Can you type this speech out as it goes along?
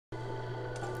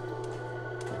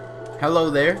Hello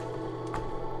there.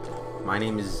 My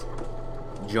name is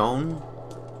Joan.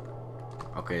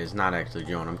 Okay, it's not actually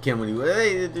Joan. I'm kidding with you.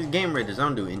 Hey, it's Game Raiders. I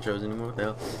don't do intros anymore. What the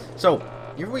hell? So,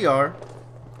 here we are.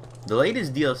 The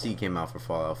latest DLC came out for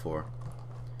Fallout 4.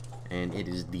 And it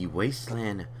is the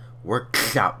Wasteland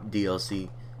Workshop DLC.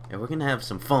 And we're going to have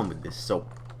some fun with this. So,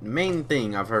 the main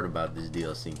thing I've heard about this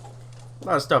DLC. A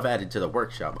lot of stuff added to the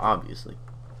workshop, obviously.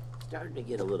 Starting to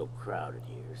get a little crowded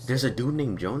here. There's a dude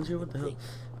named Jones here? What the hell?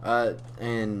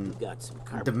 And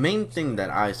the main thing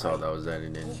that I saw that was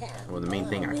added in, or the main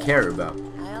thing I care about,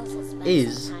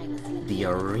 is the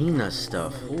arena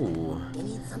stuff. Ooh.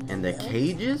 And the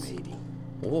cages?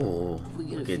 Oh,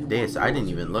 look at this. I didn't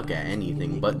even look at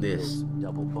anything but this.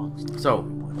 So,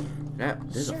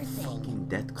 there's a fucking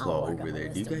death claw over there.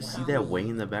 Do you guys see that way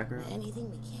in the background?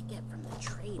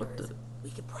 What the?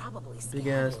 Big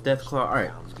ass death claw.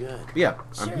 Alright. Yeah,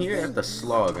 I'm here at the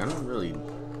slog. I don't really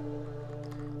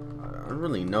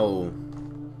know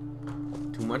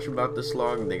too much about the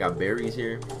slog. They got berries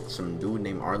here. Some dude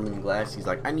named Arlen Glass. He's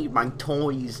like, I need my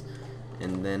toys.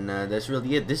 And then that's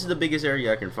really it. This is the biggest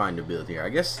area I can find to build here. I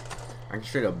guess I can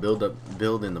straight up build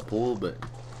in the pool, but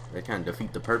that kind of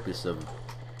defeat the purpose of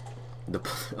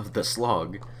the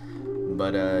slog.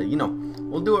 But you know,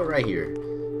 we'll do it right here.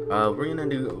 We're gonna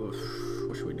do.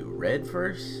 What should we do? Red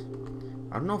first?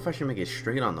 I don't know if I should make it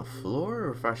straight on the floor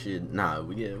or if I should. Nah,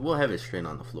 we'll have it straight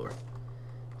on the floor.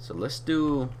 So let's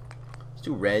do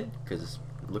red because it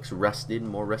looks rusted,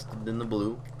 more rusted than the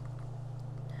blue.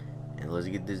 And let's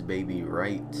get this baby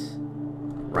right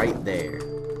there.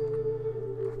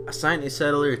 Assign a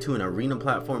settler to an arena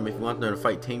platform if you want them to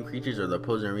fight tame creatures or the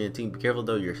opposing arena team. Be careful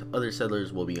though, your other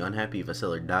settlers will be unhappy if a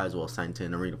settler dies while assigned to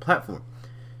an arena platform.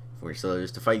 For your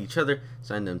settlers to fight each other,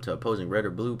 assign them to opposing red or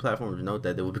blue platforms. Note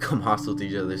that they will become hostile to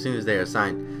each other as soon as they are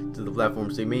assigned to the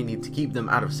platform, so you may need to keep them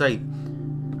out of sight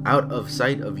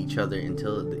of each other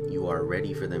until you are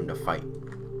ready for them to fight.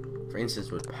 For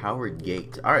instance, with powered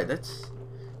gates. Alright, that's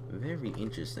very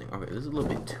interesting. Okay, this is a little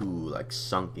bit too like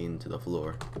sunk into the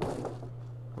floor.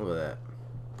 Look at that.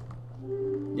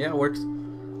 Yeah, it works.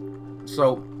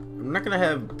 So I'm not gonna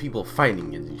have people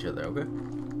fighting against each other, okay?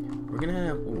 We're gonna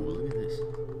have, ooh, look at this.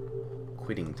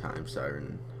 Quitting time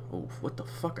siren. Oh, what the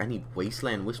fuck? I need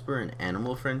Wasteland Whisperer and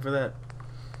Animal Friend for that?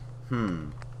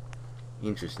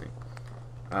 Interesting.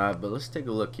 But let's take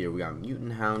a look here. We got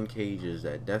Mutant Hound cages,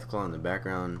 that Deathclaw in the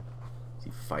background. Is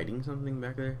he fighting something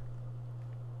back there?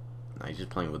 Nah, he's just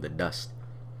playing with the dust.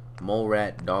 Mole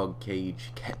Rat, Dog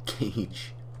Cage, Cat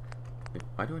Cage. Wait,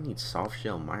 why do I need Soft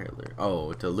Shell Mirelure?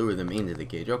 Oh, to lure them into the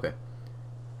cage. Okay.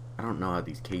 I don't know how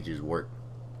these cages work.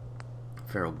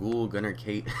 Feral Ghoul, Gunner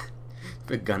Kate.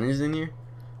 The Gunners in here?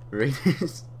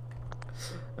 Raiders?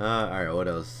 Alright, what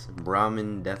else?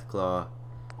 Brahmin, Deathclaw,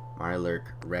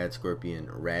 Mirelurk, Rad Scorpion,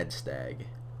 Rad Stag.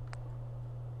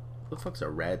 What the fuck's a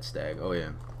Rad Stag? Oh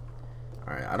yeah.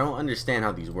 Alright, I don't understand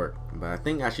how these work, but I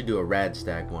think I should do a Rad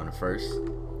Stag one first.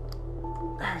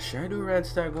 Should I do a Rad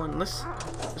Stag one? Let's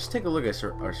take a look at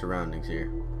our surroundings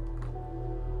here.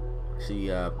 See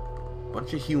a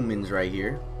bunch of humans right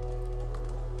here.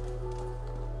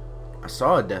 I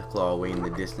saw a Deathclaw way in the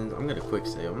distance. I'm gonna quick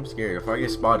save. I'm scared. If I get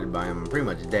spotted by him, I'm pretty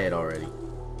much dead already.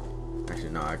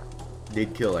 Actually, no, I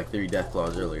did kill like 3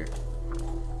 Deathclaws earlier.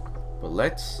 But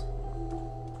let's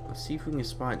see if we can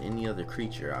spot any other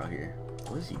creature out here.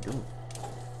 What is he doing?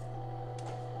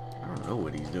 I don't know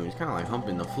what he's doing. He's kind of like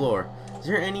humping the floor. Is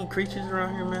there any creatures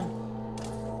around here, man?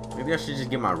 Maybe I should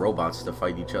just get my robots to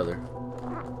fight each other.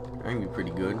 That'd be pretty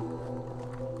good.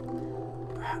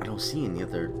 I don't see any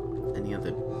other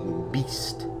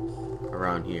beast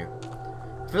around here.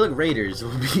 I feel like raiders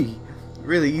will be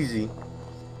really easy,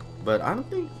 but I don't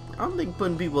think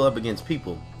putting people up against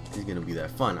people is gonna be that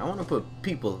fun. I want to put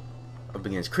people up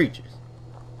against creatures.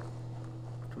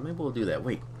 So maybe we'll do that.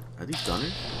 Wait, are these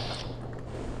gunners?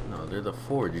 No, they're the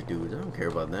forge dudes. I don't care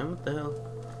about them. What the hell?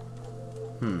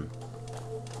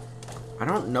 I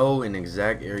don't know an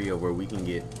exact area where we can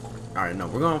get. All right, no,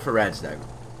 we're going for Rad Stag.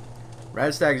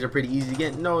 Rad Stags are pretty easy to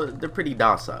get. No, they're pretty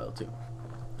docile too.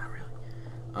 Not really.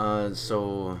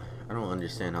 So I don't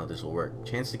understand how this will work.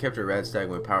 Chance to capture Rad Stag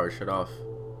when power is shut off.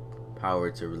 Power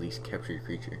to release captured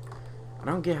creature. I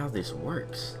don't get how this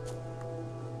works.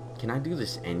 Can I do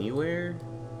this anywhere?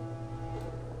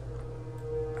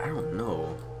 I don't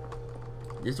know.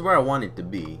 This is where I want it to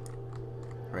be.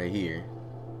 Right here.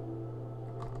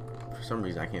 For some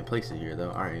reason I can't place it here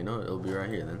though. Alright, you know what? It'll be right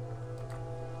here then.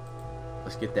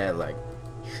 Let's get that like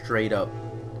straight up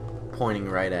pointing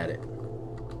right at it.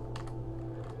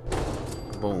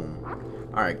 Boom.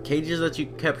 Alright, cages let you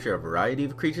capture a variety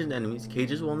of creatures and enemies.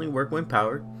 Cages will only work when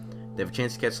powered. They have a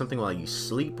chance to catch something while you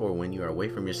sleep or when you are away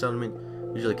from your settlement.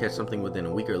 Usually catch something within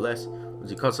a week or less. Once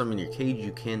you caught something in your cage,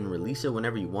 you can release it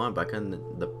whenever you want by cutting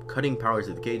the cutting powers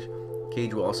of the cage.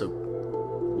 Cage will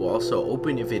also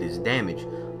open if it is damaged.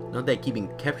 Note that keeping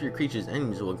captured creatures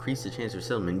enemies will increase the chance of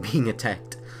settlement being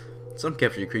attacked. Some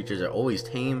captured creatures are always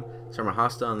tame. Some are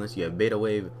hostile unless you have beta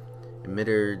wave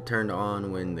emitter turned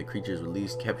on when the creature is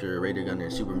released. Capture radar gunner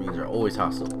and super mutants are always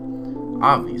hostile.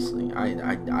 Obviously, I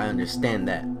understand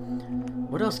that.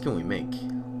 What else can we make?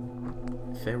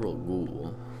 Feral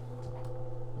ghoul.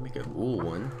 Make a ghoul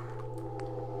one.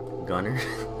 Gunner.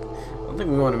 I don't think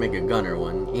we want to make a gunner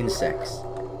one. Insects.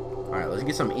 Alright, let's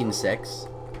get some insects.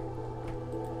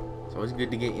 It's always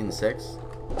good to get insects.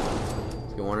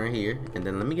 Let's get one right here. And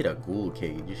then let me get a ghoul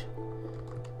cage.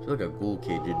 I feel like a ghoul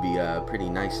cage would be pretty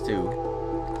nice too.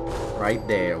 Right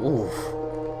there. Oof.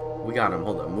 We got him.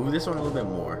 Hold on. Move this one a little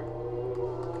bit more.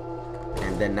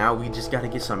 And then now we just got to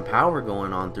get some power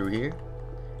going on through here.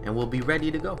 And we'll be ready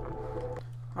to go.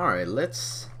 Alright,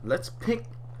 let's pick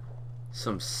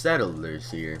some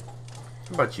settlers here.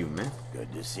 How about you, man?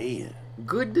 Good to see you.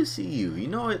 Good to see you. You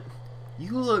know what?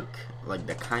 You look like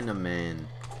the kind of man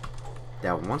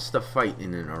that wants to fight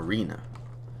in an arena.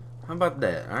 How about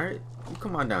that? Alright? You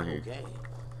come on down here. Okay.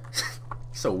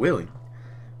 So willing.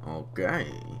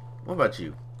 Okay. What about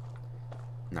you?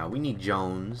 Now we need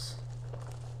Jones.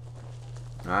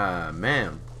 Ah,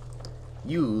 ma'am.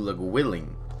 You look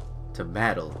willing to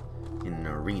battle in an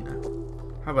arena.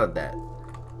 How about that?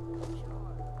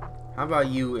 How about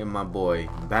you and my boy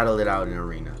battle it out in an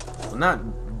arena? Well,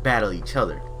 not battle each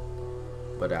other,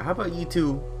 but how about you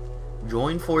two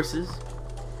join forces?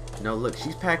 No, look,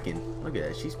 she's packing. Look at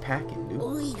that, she's packing, dude.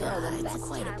 That's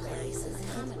quite a place.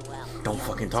 Don't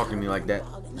fucking talk to me like that.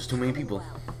 There's too many people.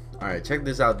 All right, check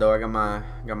this out, though. I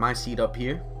got my seat up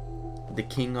here, the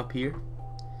king up here,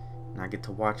 and I get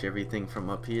to watch everything from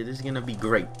up here. This is gonna be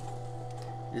great.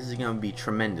 This is gonna be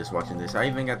tremendous watching this. I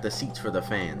even got the seats for the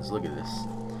fans. Look at this.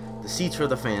 The seats for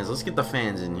the fans. Let's get the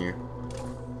fans in here.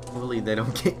 Hopefully they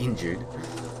don't get injured.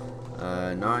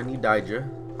 No, I need Dydra.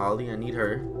 Holly, I need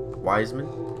her. Wiseman.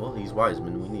 Well, he's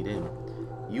Wiseman. We need him.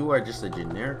 You are just a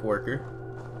generic worker.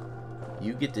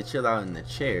 You get to chill out in the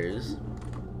chairs.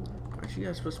 Aren't you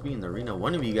guys supposed to be in the arena?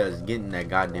 One of you guys is getting that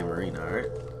goddamn arena,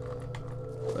 alright?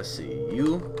 Let's see.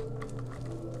 You.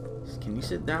 Can you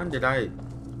sit down? Did I...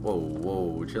 Whoa,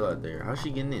 whoa, chill out there. How's she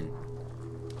getting in?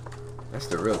 That's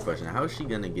the real question. How is she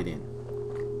gonna get in?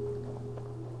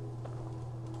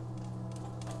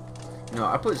 No,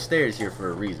 I put stairs here for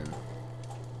a reason.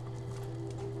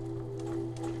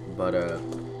 But,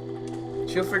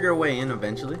 she'll figure a way in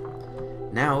eventually.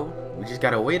 Now, we just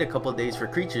gotta wait a couple days for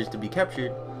creatures to be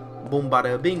captured. Boom,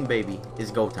 bada, bing, baby.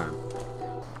 It's go time.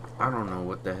 I don't know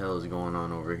what the hell is going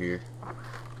on over here.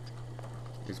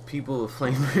 There's people with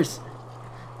flamers.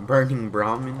 Burning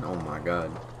Brahmin. Oh my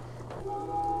god.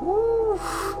 Woo.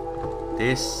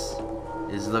 This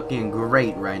is looking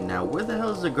great right now. Where the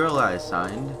hell is the girl I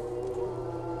assigned?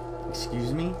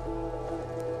 Excuse me?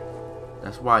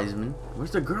 That's Wiseman.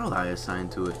 Where's the girl I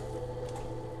assigned to it?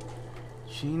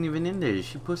 She ain't even in there. Is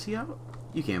she pussy out?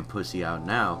 You can't pussy out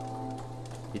now.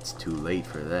 It's too late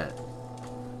for that.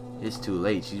 It's too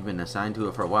late. She's been assigned to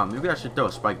it for a while. Maybe I should throw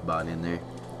a spike bot in there.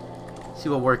 See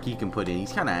what work he can put in.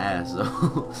 He's kind of ass though.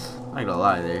 I'm not gonna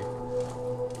lie there.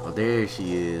 Oh, there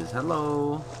she is.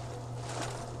 Hello.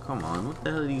 Come on. What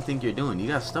the hell do you think you're doing? You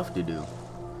got stuff to do.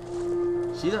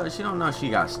 She don't know she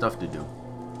got stuff to do.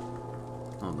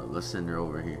 Hold up. Let's send her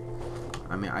over here.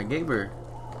 I mean, I gave her.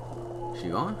 She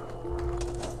gone?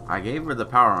 I gave her the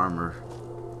power armor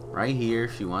right here.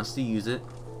 She wants to use it.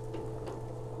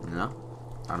 No.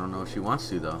 I don't know if she wants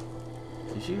to though.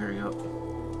 Can she hurry up?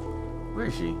 Where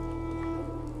is she?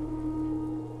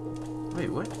 Wait,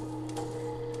 what?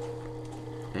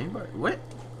 Anybody? What?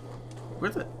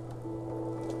 Where's it?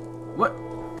 What?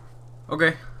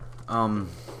 Okay. I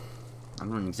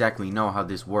don't exactly know how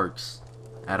this works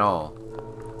at all.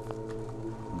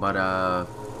 But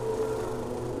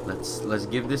let's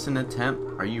give this an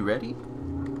attempt. Are you ready? I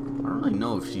don't really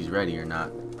know if she's ready or not.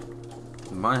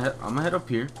 I'm gonna head up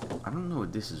here. I don't know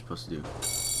what this is supposed to do.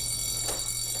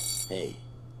 Hey,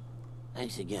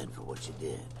 thanks again for what you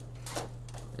did.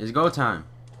 It's go time.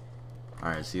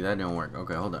 Alright, see, that didn't work.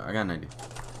 Okay, hold on. I got an idea.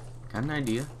 Got an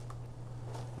idea.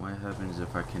 What happens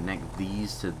if I connect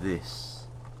these to this?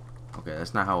 Okay,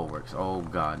 that's not how it works. Oh,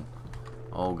 God.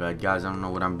 Oh, God. Guys, I don't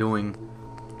know what I'm doing.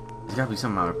 There's got to be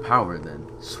some amount of power then.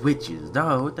 Switches.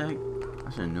 Duh, what the heck? I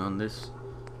should have known this.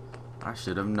 I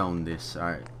should have known this.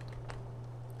 Alright.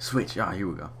 Switch. Ah, here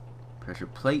we go. Pressure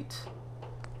plate.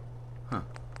 Huh.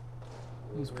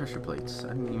 These pressure plates. I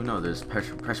didn't even know there's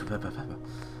pressure.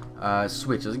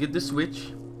 Switch. Let's get this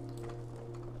switch.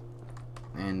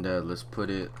 And let's put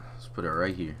it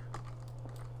right here.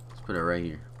 Let's put it right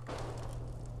here.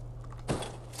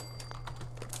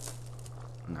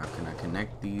 Now can I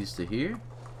connect these to here?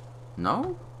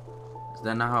 No? Is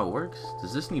that not how it works?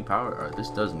 Does this need power? Alright, this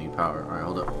does need power. Alright,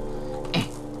 hold up.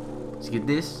 Let's get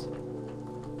this.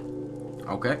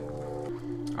 Okay.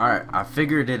 Alright, I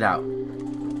figured it out.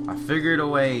 I figured a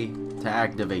way to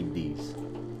activate these.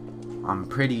 I'm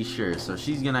pretty sure. So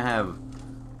she's gonna have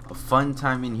a fun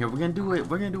time in here. We're gonna do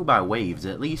it by waves,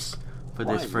 at least for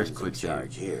this first quick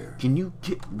save. Can you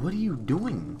get, what are you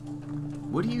doing?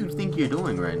 What do you think you're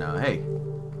doing right now? Hey,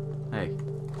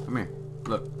 come here.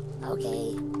 Look.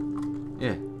 Okay.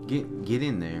 Yeah, get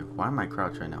in there. Why am I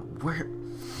crouched right now? Where?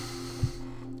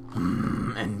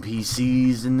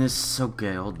 NPCs in this.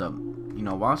 Okay, hold up. You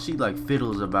know, while she like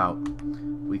fiddles about,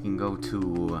 we can go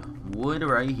to wood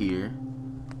right here.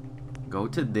 Go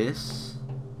to this.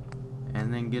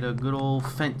 And then get a good old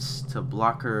fence to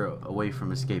block her away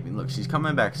from escaping. Look, she's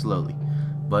coming back slowly.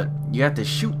 But you have to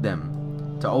shoot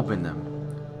them to open them.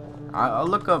 I'll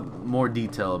look up more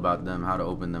detail about them, how to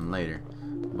open them later.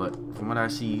 But from what I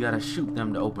see, you gotta shoot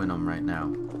them to open them right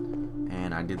now.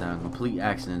 And I did that on complete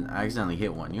accident. I accidentally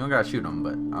hit one. You don't gotta shoot them,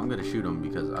 but I'm gonna shoot them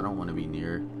because I don't want to be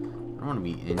near. I don't want to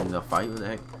be in the fight. What the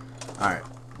heck? Alright,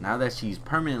 now that she's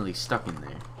permanently stuck in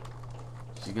there,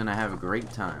 she's gonna have a great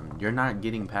time. You're not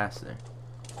getting past there.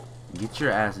 Get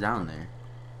your ass down there.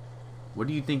 What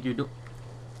do you think you're doing?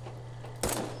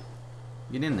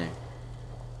 Get in there.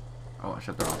 Oh, I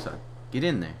shut the wrong side. Get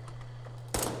in there.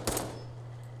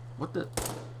 What the?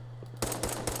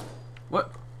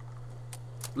 What?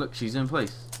 Look, she's in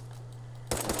place.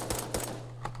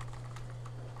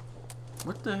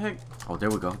 What the heck? Oh, there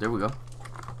we go. There we go.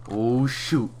 Oh,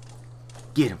 shoot.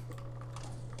 Get him.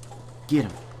 Get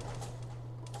him.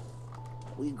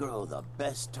 We grow the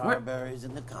best tarberries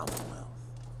in the Commonwealth.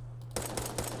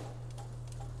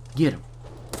 Get him.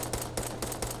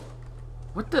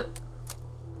 What the?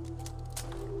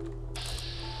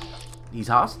 He's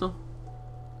hostile.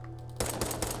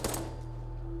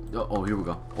 Oh, here we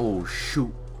go. Oh,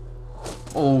 shoot.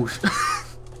 Oh,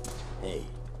 Hey.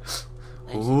 Thanks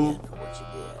oh. again for what you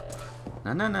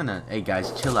did. No. Hey,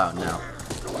 guys, chill out now.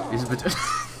 This is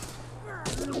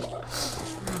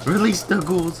Release the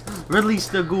ghouls. Release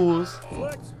the ghouls.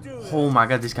 Oh my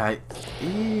god, this guy.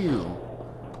 Ew.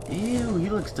 Ew, he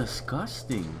looks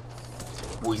disgusting.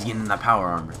 Oh, he's getting in the power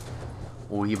armor.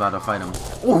 Oh, he about to fight him.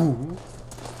 Oh.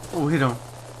 Oh, hit him.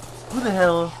 Who the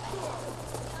hell?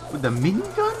 With the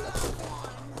minigun?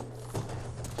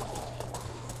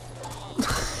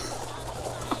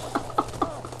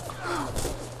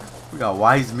 We got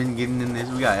Wiseman getting in this.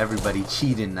 We got everybody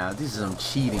cheating now. This is some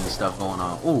cheating stuff going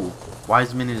on. Oh,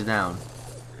 Wiseman is down.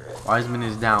 Wiseman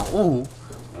is down. Oh,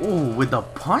 oh, with the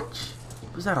punch?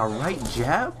 Was that a right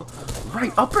jab?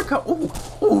 Right uppercut? Oh,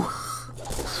 oh.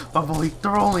 My boy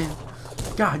throwing.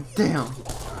 God damn.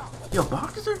 Yo,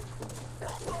 boxer?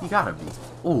 He gotta be.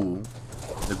 Oh,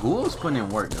 the ghoul's putting in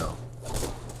work though.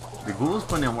 The ghoul's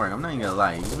putting in work. I'm not even gonna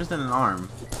lie. He's missing an arm.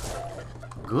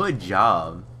 Good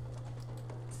job.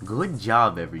 Good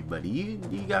job, everybody.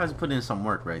 You guys put in some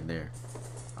work right there.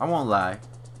 I won't lie.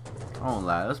 I won't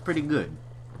lie. That's pretty good.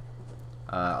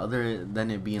 Other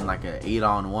than it being like an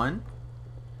 8-on-1,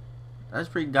 that's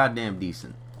pretty goddamn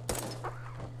decent.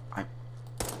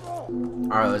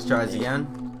 Alright, let's try this again.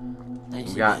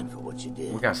 Thanks again for what you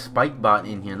did. We got Spikebot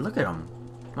in here. Look at him.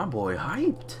 My boy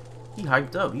hyped. He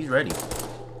hyped up. He's ready.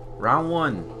 Round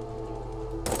 1.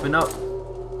 Open up.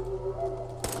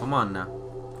 Come on now.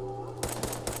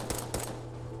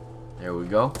 There we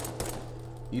go.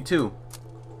 You too.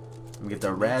 Let me get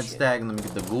the rad stack and let me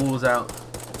get the ghouls out.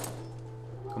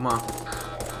 Come on.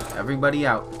 Everybody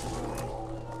out.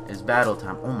 It's battle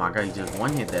time. Oh my god, he just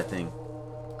one-hit that thing.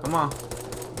 Come on.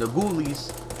 The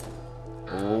ghoulies.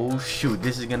 Oh shoot,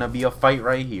 this is gonna be a fight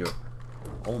right here.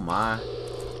 Oh my.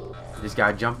 This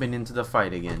guy jumping into the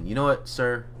fight again. You know what,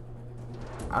 sir?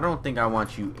 I don't think I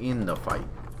want you in the fight.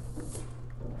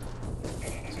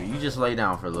 So you just lay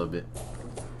down for a little bit.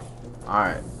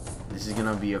 Alright. This is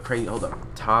gonna be a crazy. Hold up.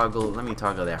 Toggle. Let me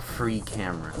toggle that free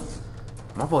camera.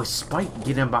 My boy Spike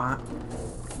getting behind.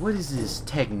 What is this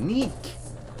technique?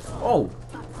 Oh.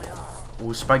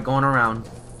 Oh, Spike going around.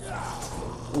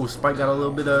 Oh, Spike got a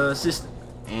little bit of assist.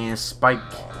 And Spike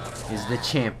is the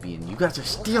champion. You guys are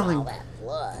stealing.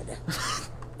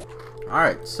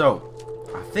 Alright, so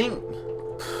I think,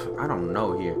 I don't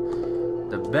know here.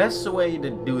 The best way to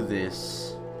do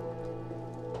this,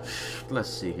 let's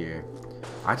see here.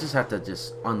 I just have to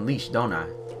just unleash, don't I?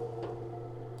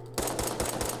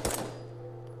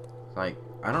 Like,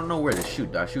 I don't know where to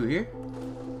shoot. Do I shoot here?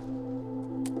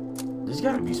 There's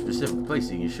gotta be a specific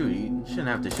place you can shoot. You shouldn't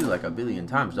have to shoot like a billion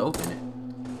times to open it.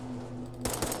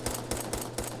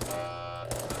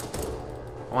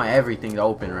 I want everything to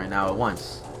open right now at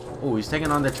once. Oh, he's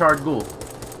taking on the charred ghoul.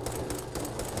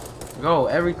 Go,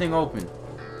 everything open.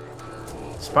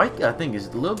 Spike, I think, is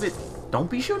a little bit... Don't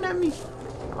be shooting at me.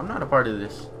 I'm not a part of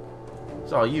this.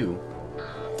 It's all you.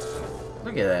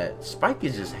 Look at that. Spike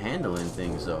is just handling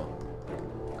things, though.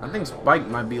 I think Spike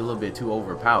might be a little bit too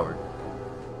overpowered.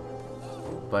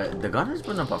 But the gunner's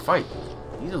putting up a fight.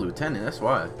 He's a lieutenant, that's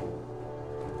why.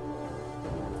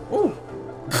 Ooh!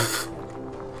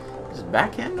 Just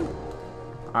backhand him?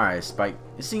 Alright, Spike.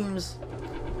 It seems...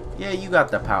 Yeah, you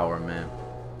got the power, man.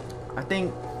 I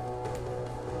think...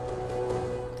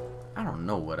 I don't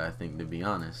know what I think, to be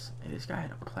honest. Hey, this guy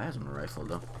had a plasma rifle,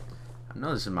 though. I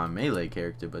know this is my melee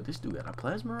character, but this dude got a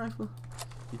plasma rifle?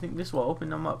 You think this will open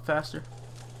them up faster?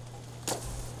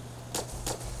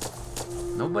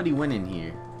 Nobody went in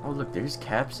here. Oh, look, there's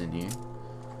caps in here.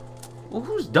 Well,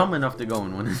 who's dumb enough to go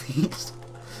in one of these?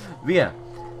 But yeah,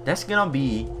 that's gonna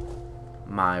be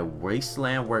my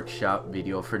Wasteland workshop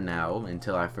video for now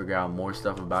until I figure out more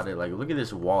stuff about it. Like, look at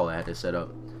this wall I had to set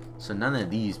up. So none of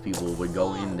these people would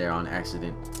go in there on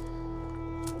accident.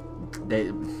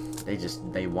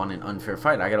 They want an unfair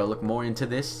fight. I gotta look more into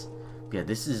this. Yeah,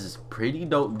 this is pretty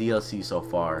dope DLC so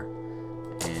far.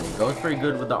 And it goes pretty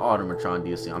good with the Automatron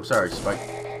DLC. I'm sorry, Spike.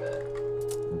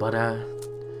 But,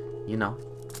 you know.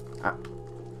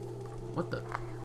 What the...